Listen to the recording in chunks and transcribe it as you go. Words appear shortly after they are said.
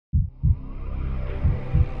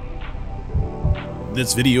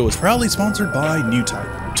This video is proudly sponsored by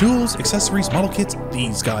Newtype. Tools, accessories, model kits,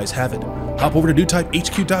 these guys have it. Hop over to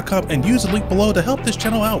newtypehq.com and use the link below to help this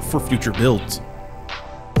channel out for future builds.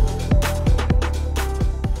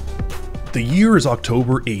 The year is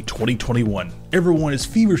October 8, 2021. Everyone is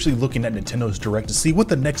feverishly looking at Nintendo's Direct to see what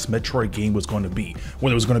the next Metroid game was going to be,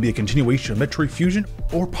 whether it was going to be a continuation of Metroid Fusion,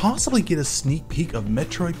 or possibly get a sneak peek of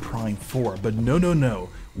Metroid Prime 4, but no.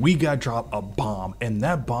 We got dropped a bomb, and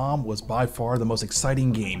that bomb was by far the most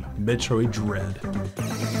exciting game, Metroid Dread.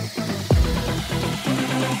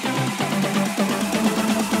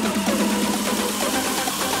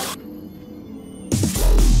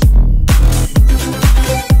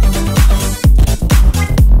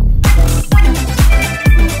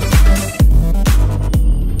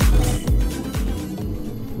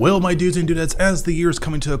 Well, my dudes and dudettes, as the year is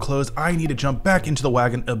coming to a close, I need to jump back into the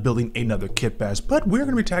wagon of building another KITBASH, but we're going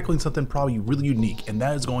to be tackling something probably really unique, and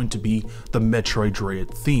that is going to be the Metroid Dread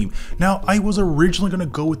theme. Now, I was originally going to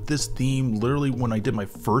go with this theme literally when I did my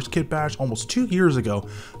first KITBASH almost 2 years ago,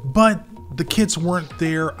 but the kits weren't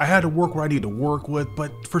there. I had to work what I needed to work with,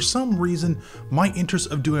 but for some reason, my interest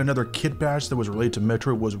of doing another KITBASH that was related to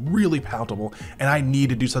Metroid was really palpable, and I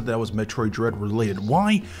needed to do something that was Metroid Dread related.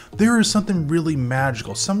 Why? There is something really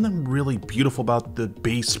magical, something really beautiful about the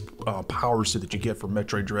base power suit that you get from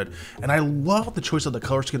Metroid Dread, and I love the choice of the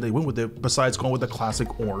color scheme they went with it. Besides going with the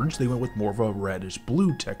classic orange, they went with more of a reddish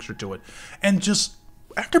blue texture to it, and just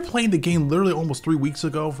after playing the game literally almost 3 weeks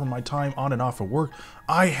ago from my time on and off of work,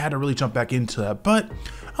 I had to really jump back into that, but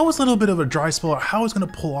I was a little bit of a dry spell on how I was going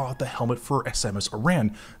to pull off the helmet for SMS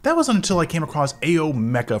Aran. That wasn't until I came across AO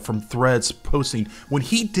Mecha from Threads posting when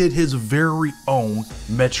he did his very own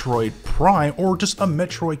Metroid Prime, or just a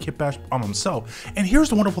Metroid KITBASH on himself. And here's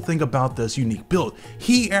the wonderful thing about this unique build.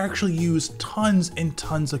 He actually used tons and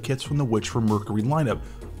tons of kits from the Witch from Mercury lineup.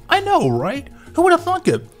 I know, right? Who would have thunk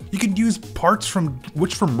it? You could use parts from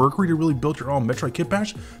Witch from Mercury to really build your own Metroid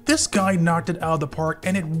KITBASH. This guy knocked it out of the park,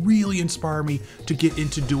 and it really inspired me to get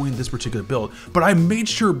into doing this particular build. But I made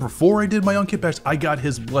sure before I did my own KITBASH, I got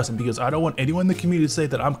his blessing, because I don't want anyone in the community to say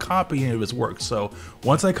that I'm copying any of his work. So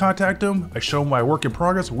once I contact him, I show him my work in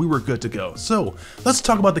progress, we were good to go. So let's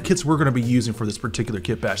talk about the kits we're going to be using for this particular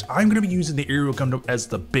KITBASH. I'm going to be using the Aerial Gundam as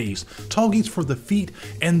the base, tall gates for the feet,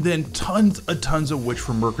 and then tons of Witch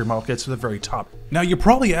from Mercury model kits to the very top. Now you're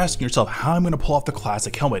probably asking yourself how I'm going to pull off the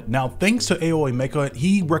classic helmet. Now thanks to AO Mecha,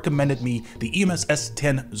 he recommended me the EMS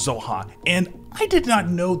S10 Zoha, and I did not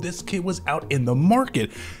know this kit was out in the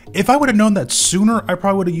market. If I would have known that sooner, I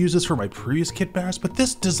probably would have used this for my previous KITBASH, but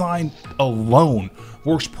this design alone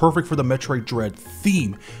works perfect for the Metroid Dread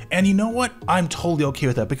theme. And you know what? I'm totally okay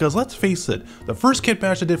with that, because let's face it, the first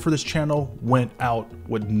KITBASH I did for this channel went out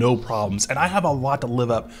with no problems, and I have a lot to live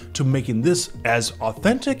up to making this as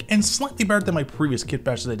authentic and slightly better than my previous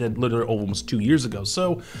KITBASH that I did literally almost 2 years ago.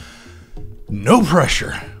 So, no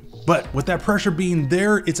pressure. But with that pressure being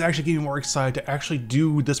there, it's actually getting me more excited to actually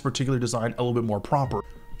do this particular design a little bit more proper.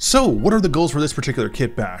 So what are the goals for this particular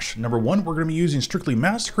KITBASH? Number one, we're going to be using strictly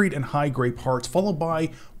master grade and high grade parts, followed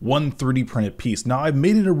by one 3D printed piece. Now I've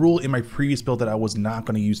made it a rule in my previous build that I was not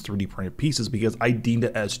going to use 3D printed pieces because I deemed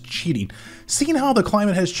it as cheating. Seeing how the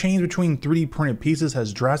climate has changed between 3D printed pieces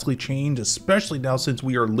has drastically changed, especially now since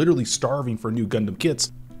we are literally starving for new Gundam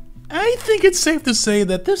kits, I think it's safe to say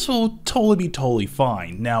that this will totally be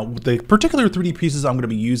fine. Now, the particular 3D pieces I'm going to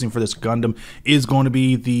be using for this Gundam is going to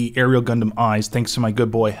be the Aerial Gundam eyes, thanks to my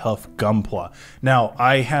good boy Huff Gunpla. Now,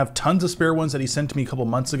 I have tons of spare ones that he sent to me a couple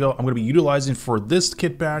months ago. I'm going to be utilizing for this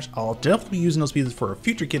KITBASH. I'll definitely be using those pieces for a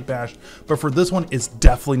future KITBASH, but for this one, it's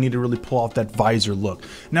definitely need to really pull off that visor look.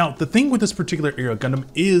 Now, the thing with this particular Aerial Gundam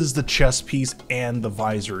is the chest piece and the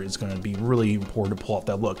visor is going to be really important to pull off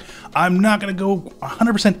that look. I'm not going to go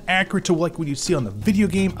 100% accurate to like what you see on the video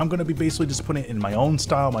game. I'm going to be basically just putting it in my own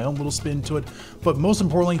style, my own little spin to it, but most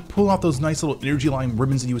importantly, pulling off those nice little energy line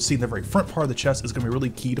ribbons that you would see in the very front part of the chest is going to be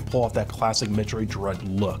really key to pull off that classic Metroid Dread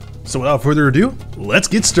look. So without further ado, let's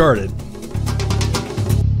get started.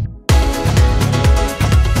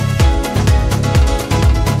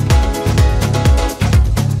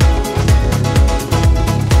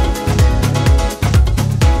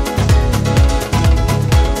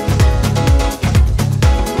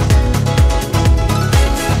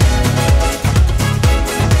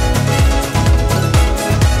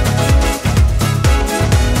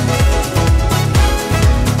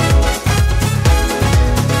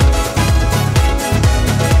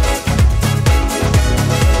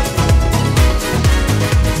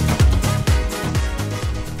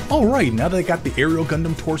 Alright, now that I got the Aerial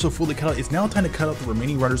Gundam torso fully cut out, it's now time to cut out the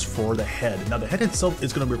remaining runners for the head. Now the head itself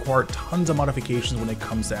is going to require tons of modifications when it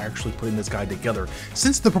comes to actually putting this guy together.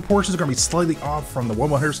 Since the proportions are going to be slightly off from the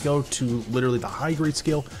 1/100 scale to literally the high grade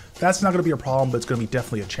scale, that's not going to be a problem, but it's going to be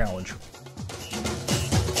definitely a challenge.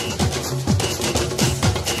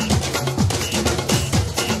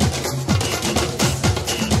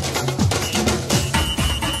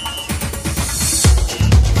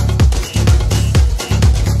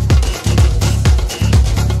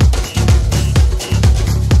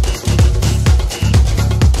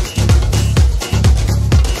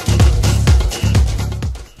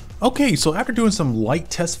 Okay, so after doing some light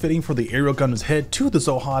test fitting for the Aerial Gundam's head to the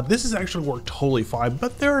Zohan, this has actually worked totally fine,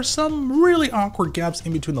 but there are some really awkward gaps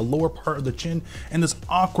in between the lower part of the chin and this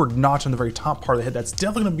awkward notch on the very top part of the head that's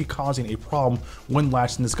definitely going to be causing a problem when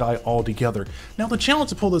latching this guy all together. Now the challenge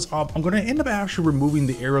to pull this off, I'm going to end up actually removing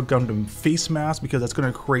the Aerial Gundam face mask because that's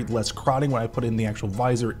going to create less crowding when I put in the actual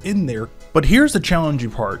visor in there. But here's the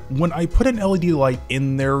challenging part. When I put an LED light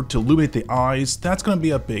in there to illuminate the eyes, that's going to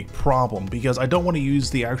be a big problem because I don't want to use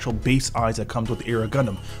the actual base eyes that comes with the Aerial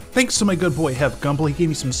Gundam. Thanks to my good boy Hef Gumbel, he gave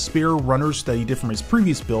me some spare runners that he did from his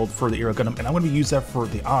previous build for the Aerial Gundam, and I'm going to use that for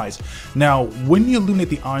the eyes. Now, when you illuminate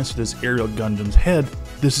the eyes for this Aerial Gundam's head,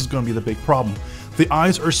 this is going to be the big problem. The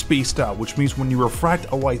eyes are spaced out, which means when you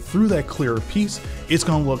refract a light through that clear piece, it's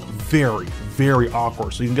going to look very, very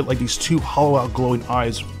awkward. So you can get like these two hollow out glowing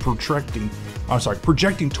eyes projecting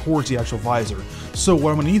towards the actual visor. So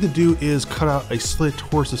what I'm going to need to do is cut out a slit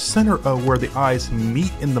towards the center of where the eyes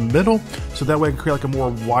meet in the middle, so that way I can create like a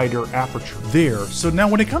more wider aperture there. So now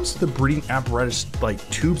when it comes to the breathing apparatus, like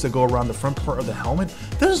tubes that go around the front part of the helmet,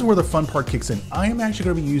 this is where the fun part kicks in. I am actually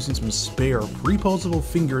going to be using some spare reposable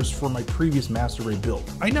fingers for my previous master grade build.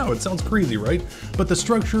 I know, it sounds crazy, right? But the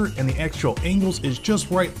structure and the actual angles is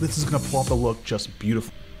just right. This is going to pull off the look just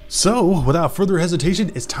beautiful. So, without further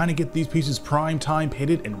hesitation, it's time to get these pieces prime time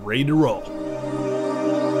painted and ready to roll.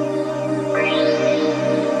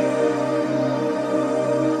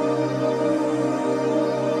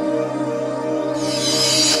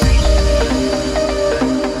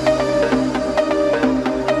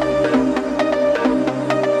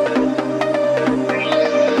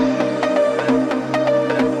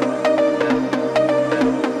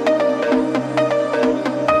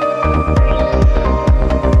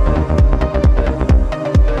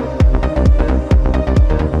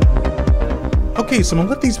 Okay, so I'm gonna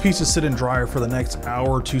let these pieces sit and dry for the next hour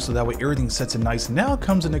or two so that way everything sets in nice. Now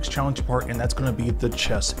comes the next challenge part, and that's gonna be the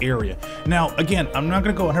chest area. Now, again, I'm not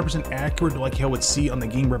gonna go 100% accurate like how it's see on the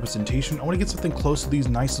game representation. I wanna get something close to these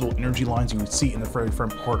nice little energy lines you would see in the very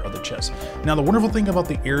front part of the chest. Now, the wonderful thing about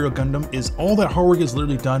the Aerial Gundam is all that hard work is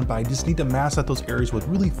literally done, but I just need to mask out those areas with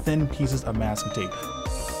really thin pieces of masking tape.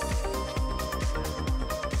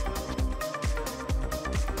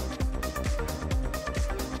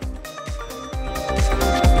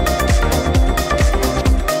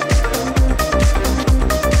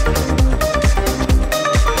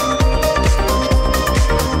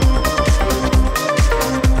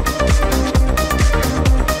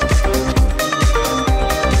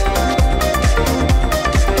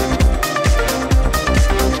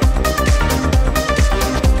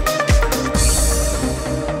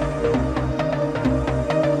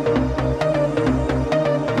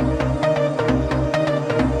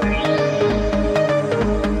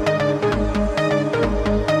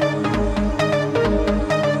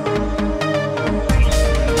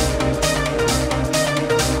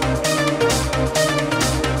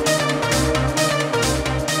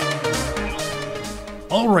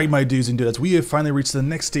 Alright, my dudes and dudettes, we have finally reached the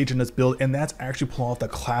next stage in this build, and that's actually pulling off the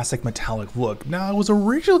classic metallic look. Now, I was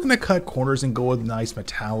originally going to cut corners and go with a nice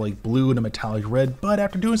metallic blue and a metallic red, but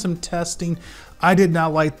after doing some testing, I did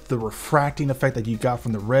not like the refracting effect that you got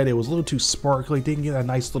from the red. It was a little too sparkly, didn't get a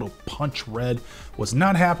nice little punch red. Was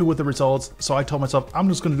not happy with the results, so I told myself I'm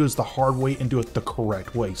just going to do this the hard way and do it the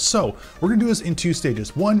correct way. So we're going to do this in two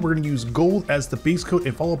stages. One, we're going to use gold as the base coat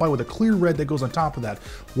and followed by with a clear red that goes on top of that.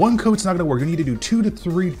 One coat's not going to work. You need to do 2 to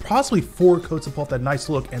 3, possibly 4 coats to pull off that nice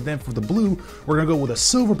look. And then for the blue, we're going to go with a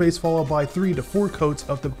silver base followed by 3 to 4 coats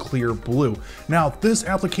of the clear blue. Now, this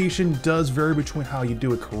application does vary between how you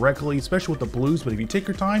do it correctly, especially with the blues, but if you take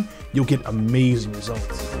your time, you'll get amazing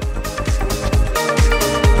results.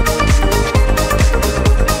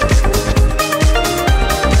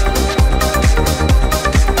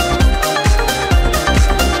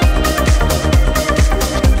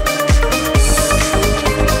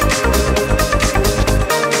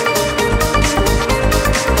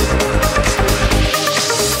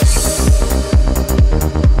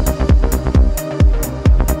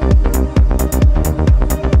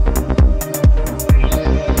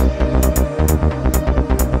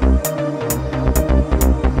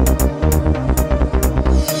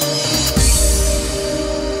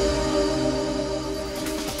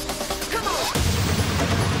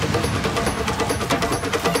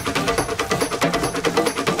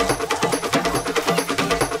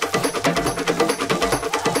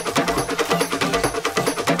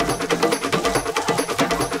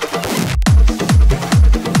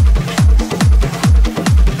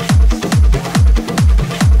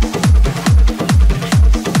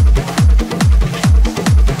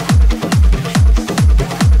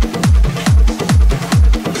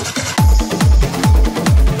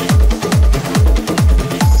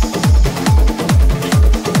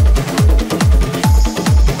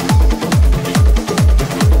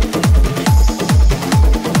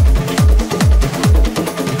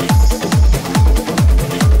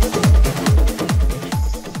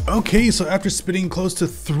 Okay, so after spending close to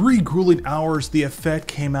 3 grueling hours, the effect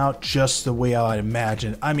came out just the way I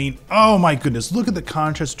imagined. I mean, oh my goodness, look at the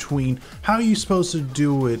contrast between how you're supposed to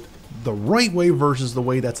do it the right way versus the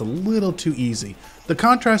way that's a little too easy. The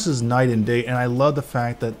contrast is night and day, and I love the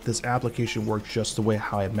fact that this application works just the way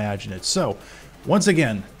how I imagined it. So, once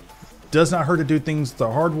again, does not hurt to do things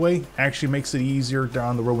the hard way, actually makes it easier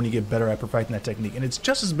down the road when you get better at perfecting that technique, and it's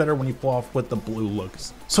just as better when you pull off with the blue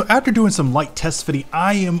looks. So after doing some light test fitting,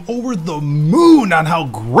 I am over the moon on how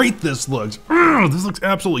great this looks. This looks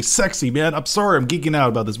absolutely sexy, man. I'm sorry I'm geeking out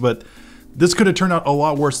about this, but this could have turned out a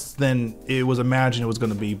lot worse than it was imagined it was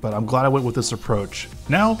going to be, but I'm glad I went with this approach.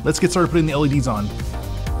 Now, let's get started putting the LEDs on.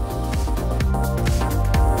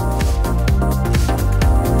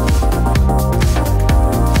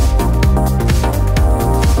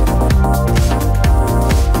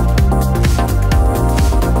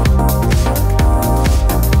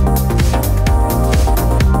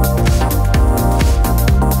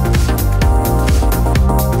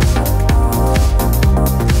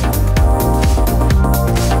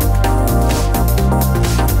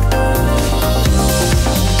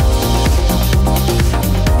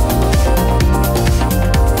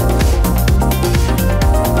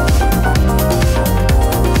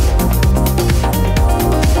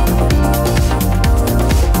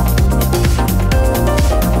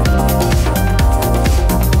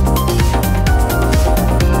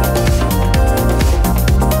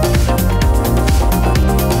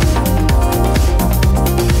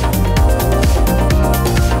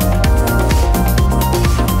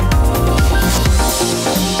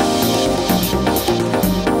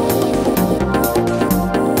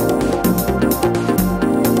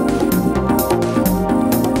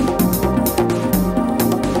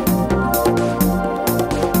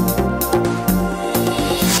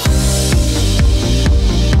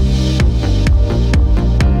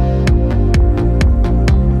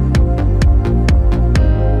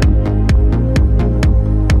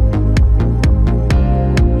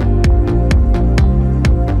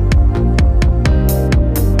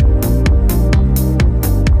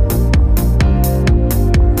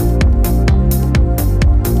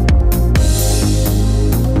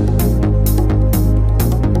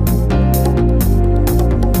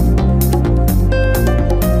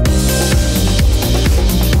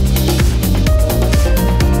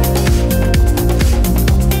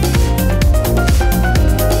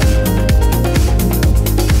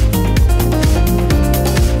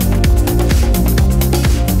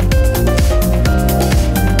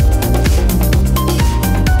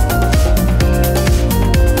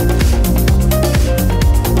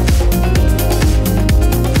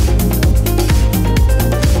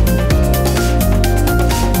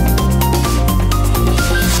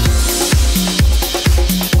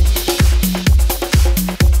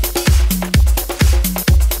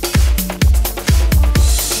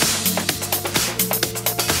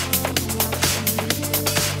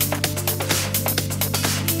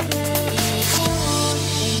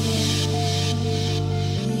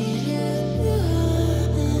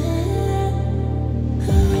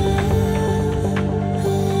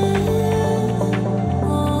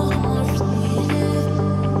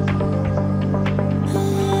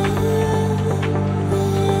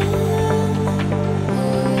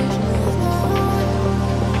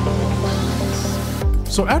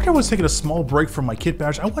 So after I was taking a small break from my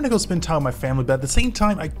KITBASH, I wanted to go spend time with my family, but at the same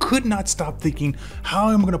time, I could not stop thinking how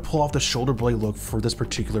I'm going to pull off the shoulder blade look for this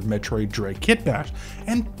particular Metroid Dread KITBASH.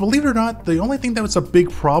 And believe it or not, the only thing that was a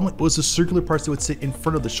big problem was the circular parts that would sit in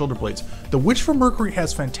front of the shoulder blades. The Witch from Mercury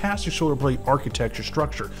has fantastic shoulder blade architecture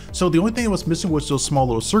structure, so the only thing that was missing was those small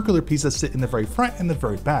little circular pieces that sit in the very front and the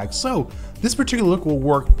very back. So this particular look will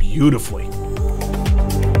work beautifully.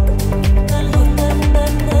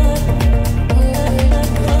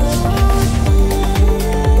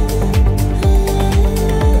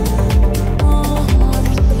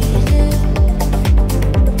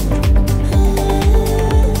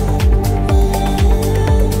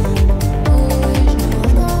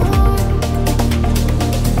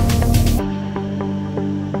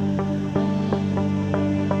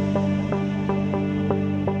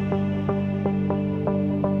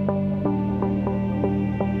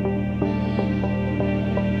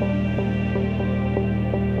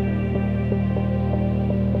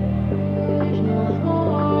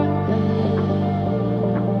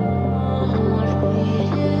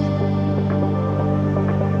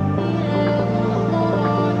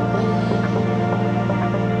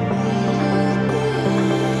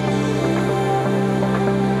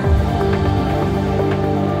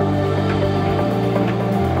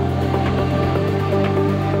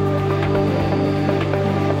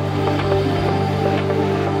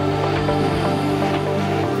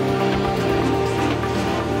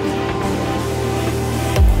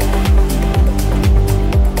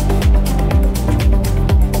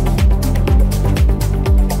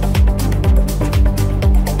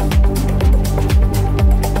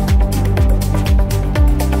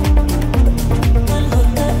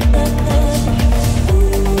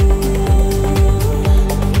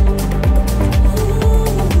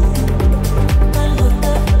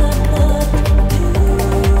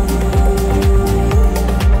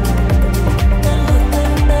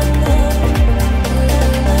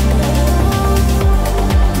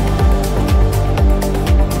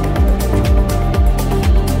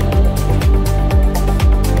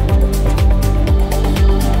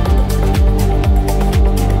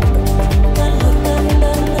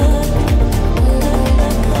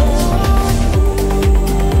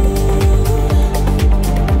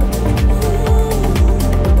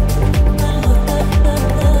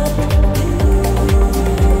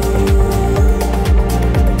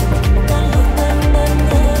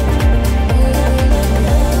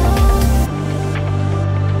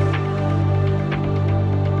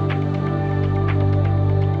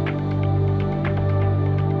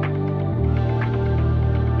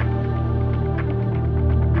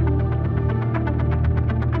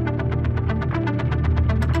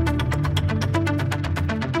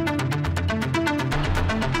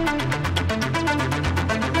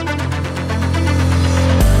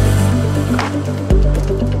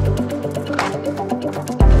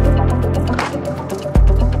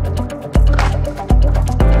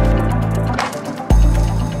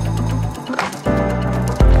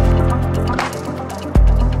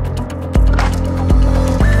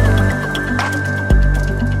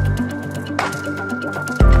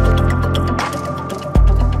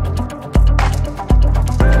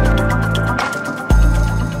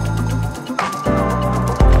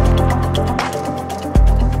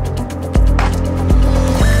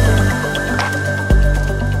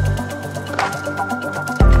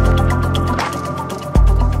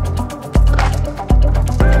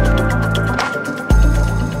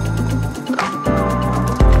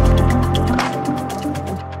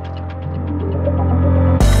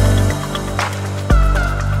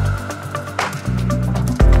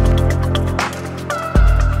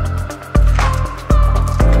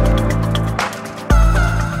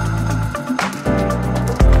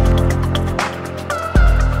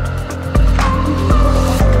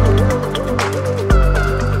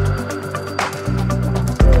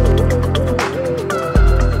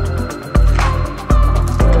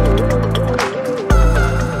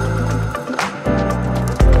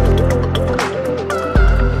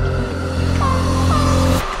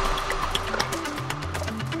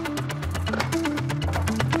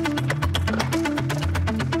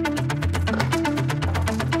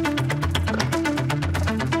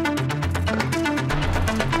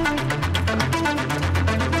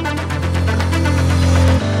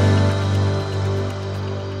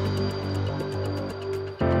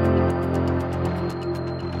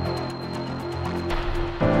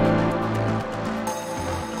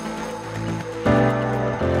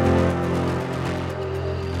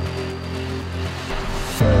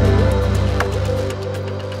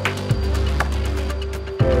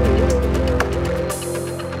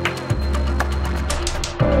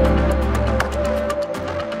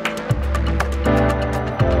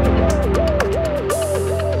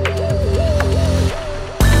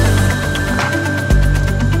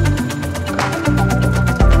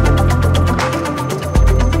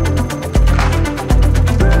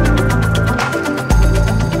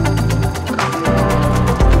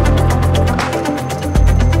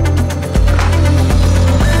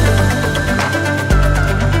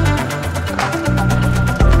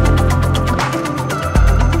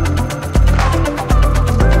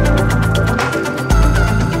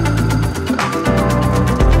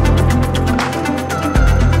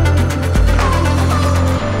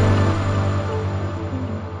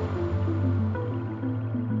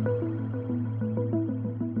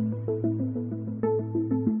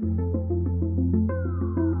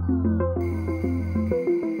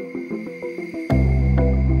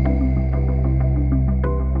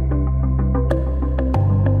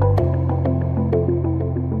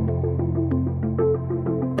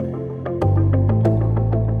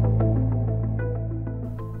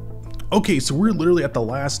 Okay, so we're literally at the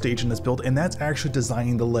last stage in this build, and that's actually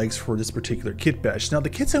designing the legs for this particular kit bash. Now the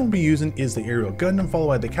kits I'm going to be using is the Aerial Gundam, followed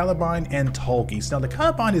by the Caliban and Tallgeese. Now the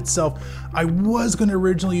Caliban itself, I was going to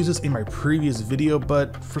originally use this in my previous video,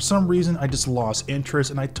 but for some reason I just lost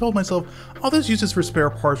interest, and I told myself I'll just use this for spare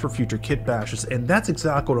parts for future kit bashes, and that's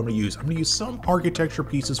exactly what I'm going to use. I'm going to use some architecture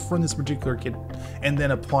pieces from this particular kit and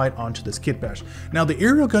then apply it onto this kit bash. Now the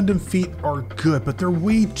Aerial Gundam feet are good, but they're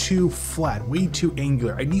way too flat, way too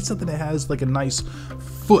angular. I need something that has like a nice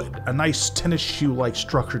foot, a nice tennis shoe like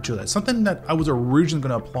structure to that, something that I was originally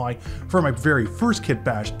going to apply for my very first kit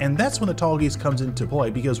bash. And that's when the Tallgeese comes into play,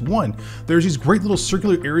 because one, there's these great little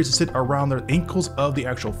circular areas that sit around the ankles of the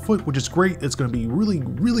actual foot, which is great. It's going to be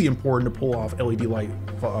really important to pull off LED light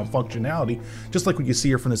functionality, just like what you see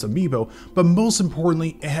here from this amiibo. But most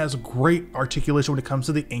importantly, it has great articulation when it comes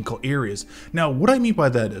to the ankle areas. Now what I mean by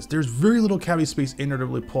that is there's very little cavity space in there to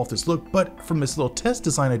really pull off this look, but from this little test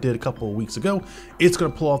design I did a couple of weeks ago, it's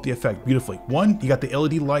going to pull off the effect beautifully. One, you got the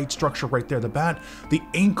LED light structure right there at the back. The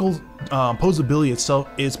ankle posability itself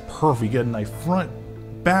is perfect. You get a nice front,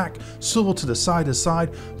 back, swivel to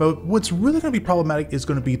side, but what's really going to be problematic is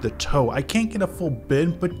going to be the toe. I can't get a full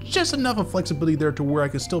bend, but just enough of flexibility there to where I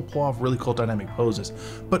can still pull off really cool dynamic poses.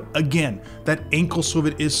 But again, that ankle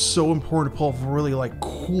swivel is so important to pull off really like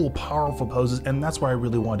cool, powerful poses, and that's what I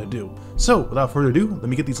really want to do. So without further ado, let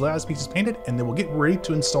me get these last pieces painted, and then we'll get ready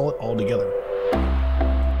to install it all together.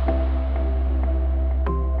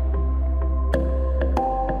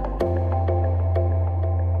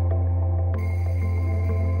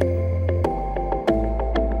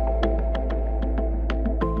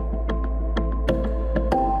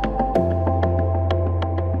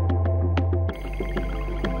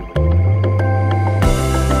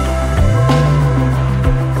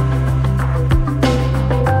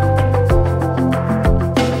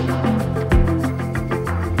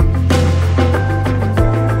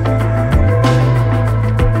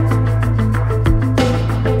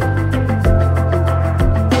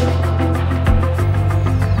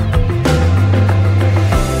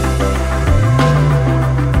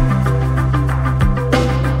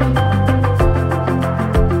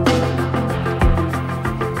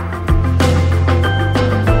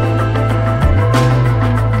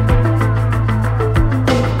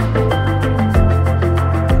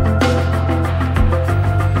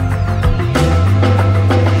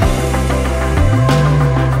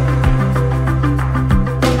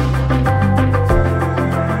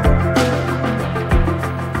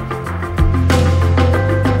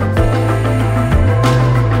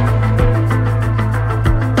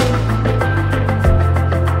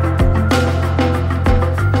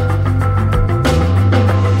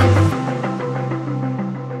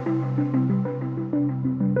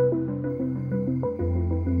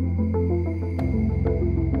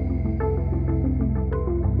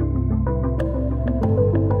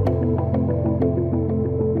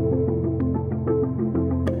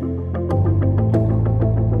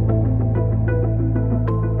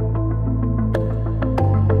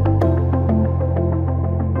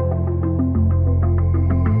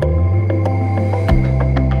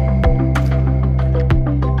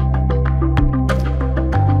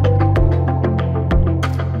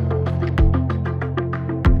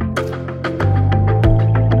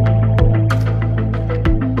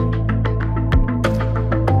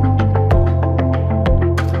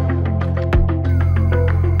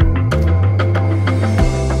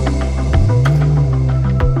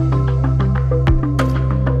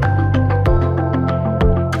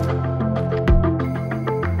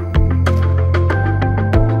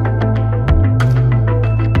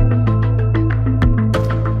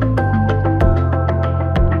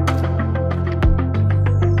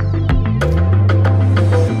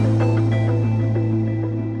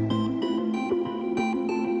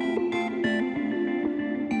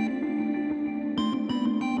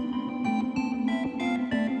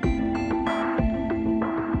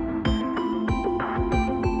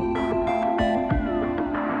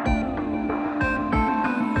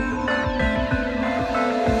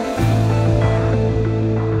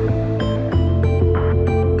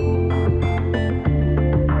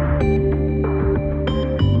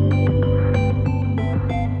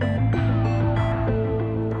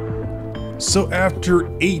 So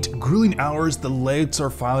after 8 grueling hours, the legs are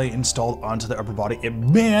finally installed onto the upper body,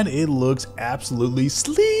 and man, it looks absolutely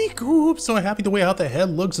sleek. Ooh, I'm so happy the way how the head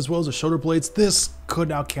looks as well as the shoulder blades. This could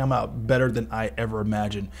not come out better than I ever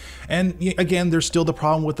imagined. And again, there's still the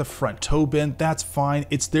problem with the front toe bend. That's fine.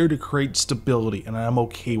 It's there to create stability, and I'm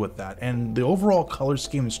okay with that. And the overall color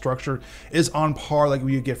scheme and structure is on par like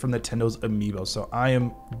we get from Nintendo's Amiibo. So I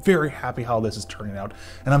am very happy how this is turning out,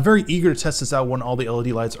 and I'm very eager to test this out when all the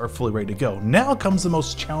LED lights are fully ready to go. Now comes the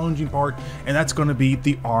most challenging part, and that's going to be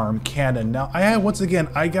the arm cannon. Now, once again,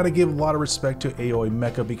 I got to give a lot of respect to Ooyy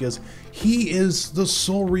Mecha, because he is the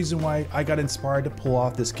sole reason why I got inspired to pull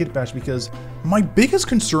off this KITBASH, because my biggest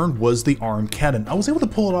concern was the arm cannon. I was able to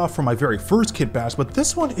pull it off from my very first KITBASH, but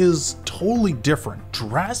this one is totally different,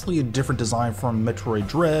 drastically a different design from Metroid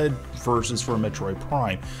Dread versus from Metroid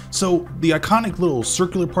Prime. So the iconic little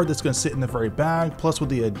circular part that's going to sit in the very back, plus with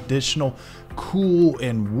the additional cool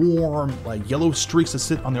and warm like yellow streaks that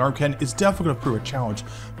sit on the arm cannon, is definitely going to prove a challenge.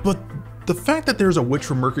 But the fact that there's a Witch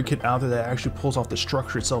from Mercury kit out there that actually pulls off the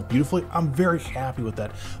structure itself beautifully, I'm very happy with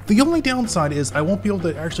that. The only downside is I won't be able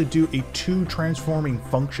to actually do a 2 transforming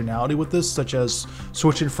functionality with this, such as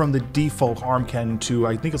switching from the default arm cannon to,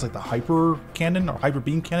 I think it's like the hyper cannon or hyper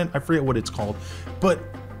beam cannon, I forget what it's called, but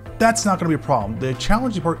that's not going to be a problem. The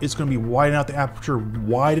challenging part is going to be widening out the aperture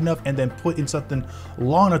wide enough and then put in something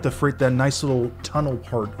long enough to create that nice little tunnel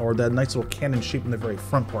part, or that nice little cannon shape in the very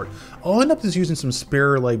front part. I'll end up just using some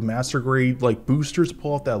spare like master grade like boosters to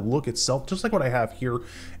pull off that look itself, just like what I have here.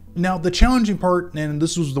 Now the challenging part, and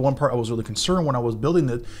this was the one part I was really concerned when I was building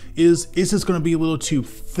it, is this going to be a little too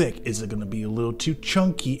thick? Is it going to be a little too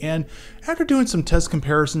chunky? And after doing some test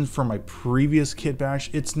comparisons from my previous KITBASH,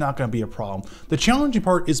 it's not going to be a problem. The challenging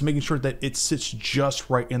part is making sure that it sits just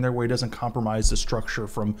right in there where it doesn't compromise the structure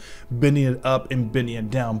from bending it up and bending it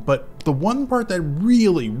down. But the one part that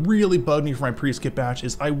really bugged me from my previous KITBASH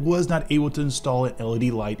is I was not able to install an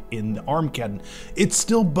LED light in the arm cannon. It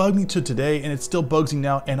still bugged me to today, and it still bugs me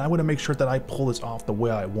now, and I want to make sure that I pull this off the way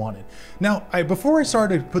I want it. Now, before I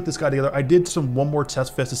started to put this guy together, I did one more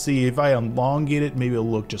test fest to see if I elongate it, maybe it'll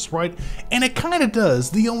look just right, and it kind of does.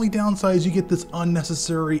 The only downside is you get this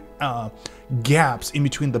unnecessary gaps in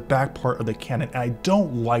between the back part of the cannon, and I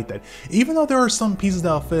don't like that. Even though there are some pieces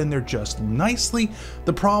that'll fit in there just nicely,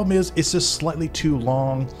 the problem is it's just slightly too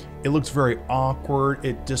long. It looks very awkward.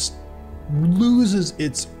 It just loses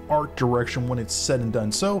its art direction when it's said and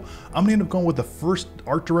done. So I'm gonna end up going with the first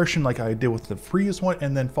art direction like I did with the previous one,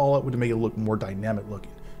 and then follow up to make it look more dynamic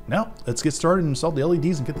looking. Now let's get started and install the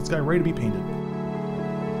LEDs and get this guy ready to be painted.